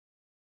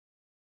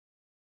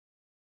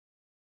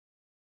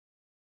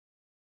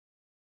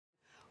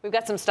We've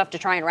got some stuff to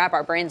try and wrap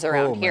our brains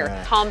around here.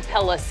 Man. Tom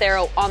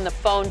Pelissero on the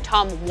phone.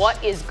 Tom,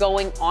 what is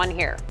going on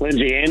here?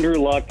 Lindsay, Andrew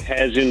Luck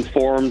has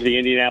informed the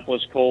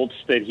Indianapolis Colts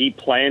that he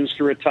plans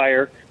to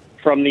retire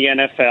from the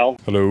NFL.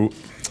 Hello.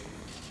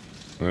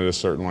 This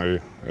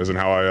certainly isn't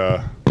how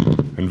I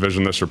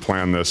envisioned this or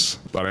planned this,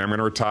 but I am going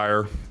to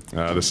retire.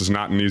 This is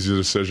not an easy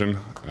decision.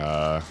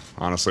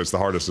 Honestly, it's the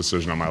hardest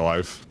decision of my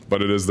life,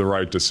 but it is the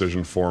right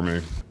decision for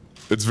me.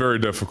 It's very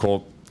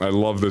difficult. I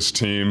love this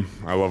team.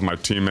 I love my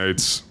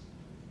teammates,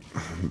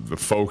 the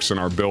folks in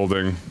our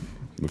building,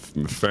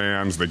 the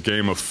fans, the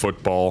game of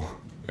football.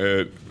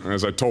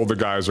 As I told the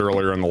guys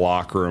earlier in the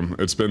locker room,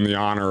 it's been the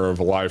honor of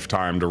a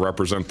lifetime to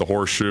represent the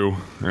Horseshoe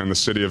and the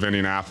city of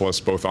Indianapolis,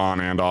 both on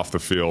and off the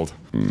field.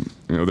 You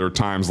know, there are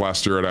times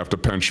last year I'd have to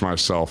pinch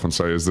myself and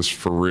say, is this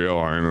for real?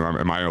 I mean,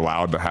 am I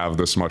allowed to have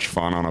this much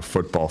fun on a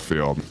football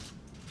field?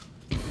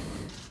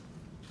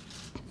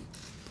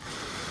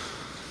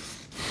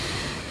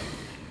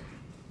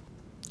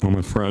 All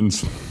my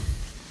friends,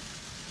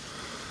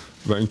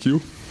 thank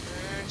you.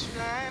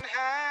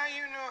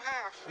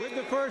 With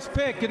the first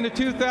pick in the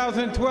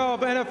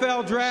 2012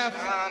 NFL Draft,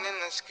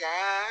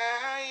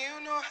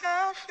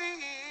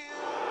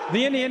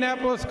 the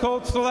Indianapolis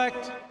Colts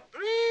select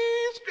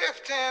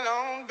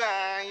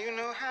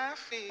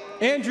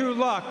Andrew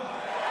Luck,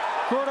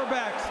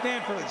 quarterback,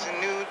 Stanford. It's a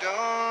new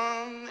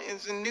dawn,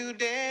 it's a new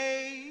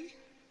day,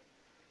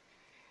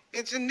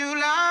 it's a new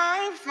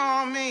life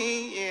for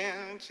me, yeah.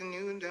 It's a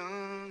new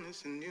dawn,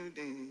 it's a new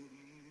day,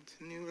 it's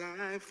a new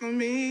life for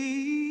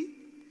me.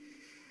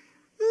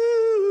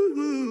 Ooh,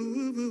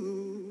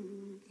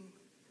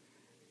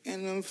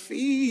 and I'm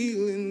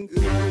feeling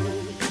good.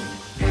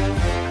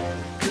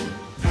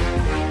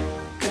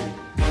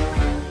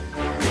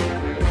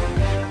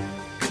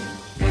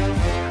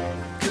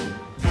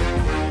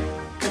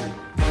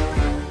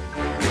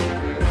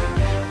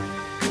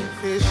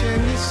 Fish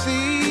in the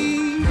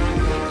sea,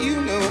 you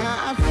know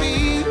how I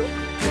feel.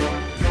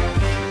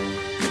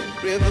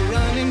 River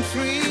running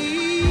free.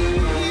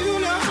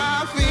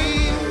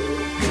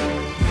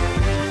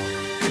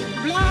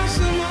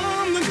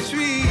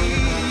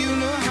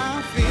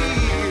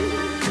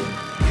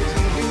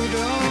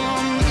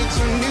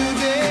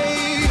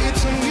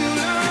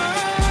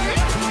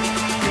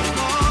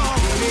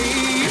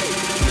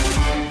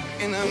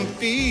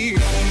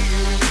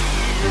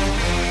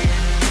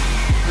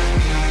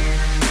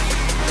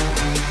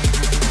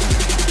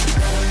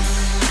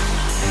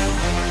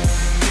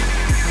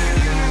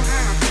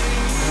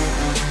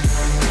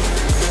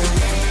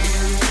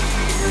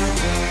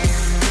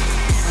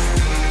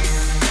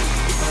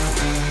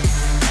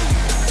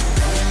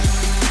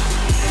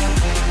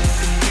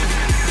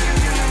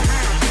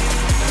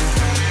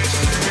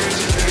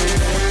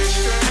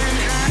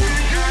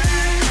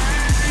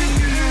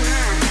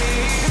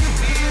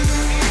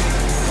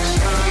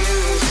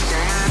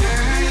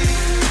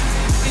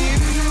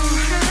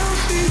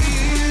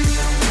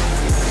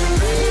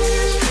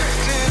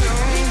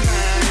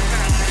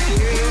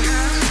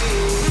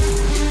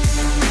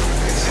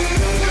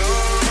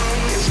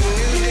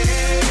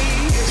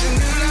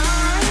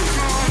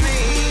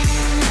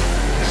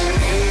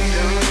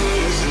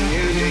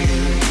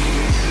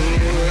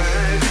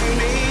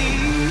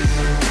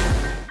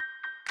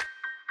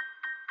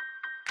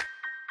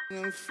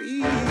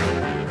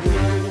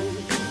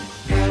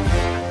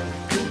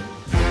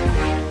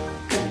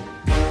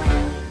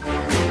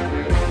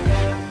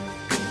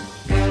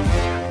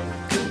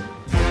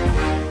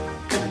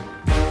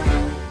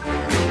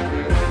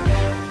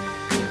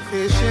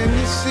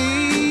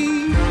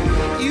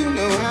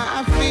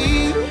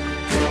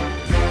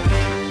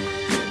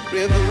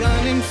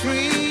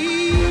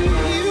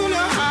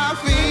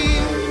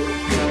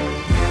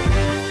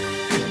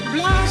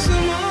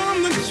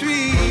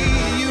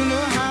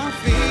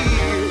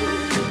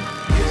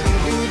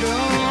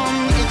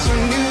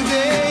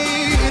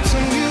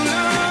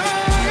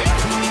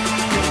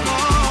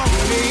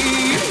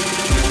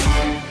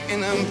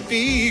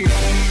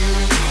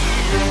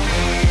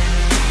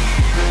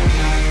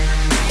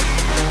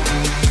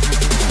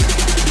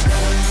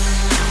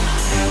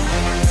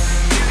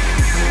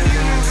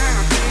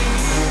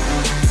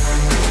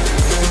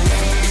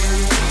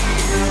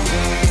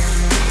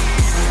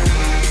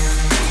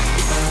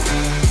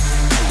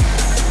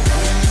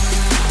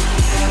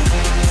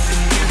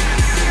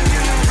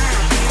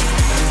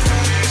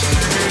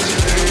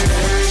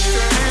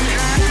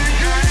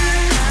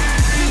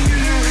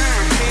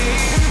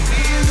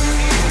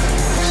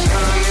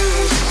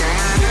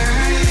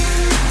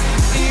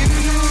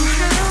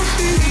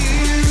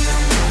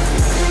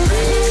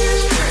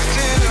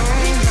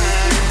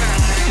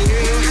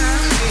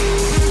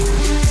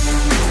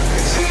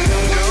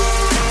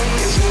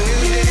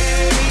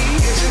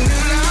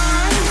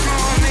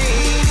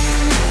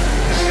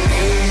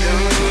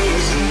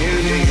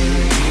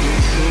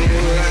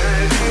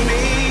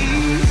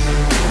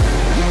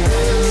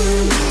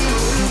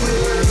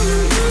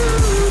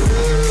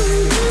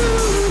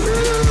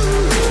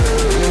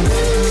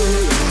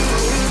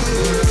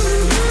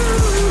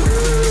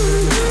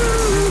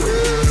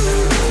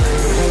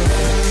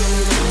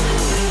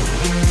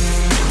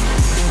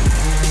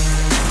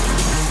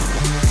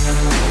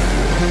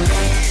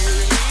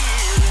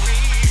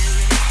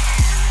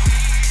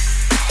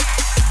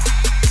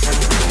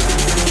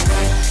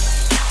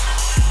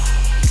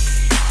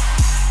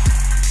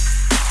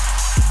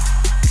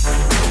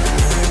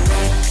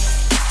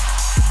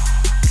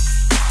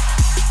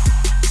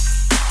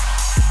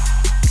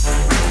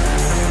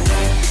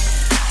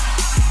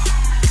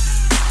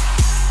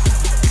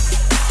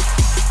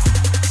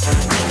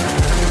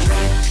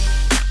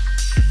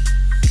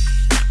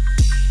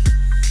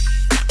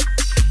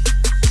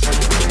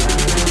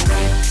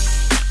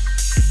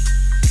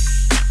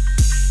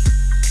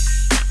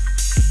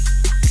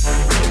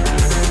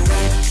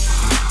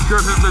 Good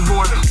hit, big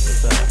boy.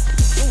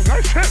 Ooh,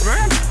 nice hit,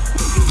 man.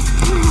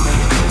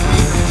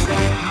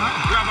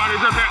 Yeah, buddy,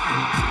 good hit.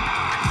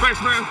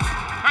 Thanks, man.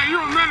 Hey, you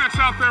a menace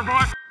out there,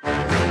 boy.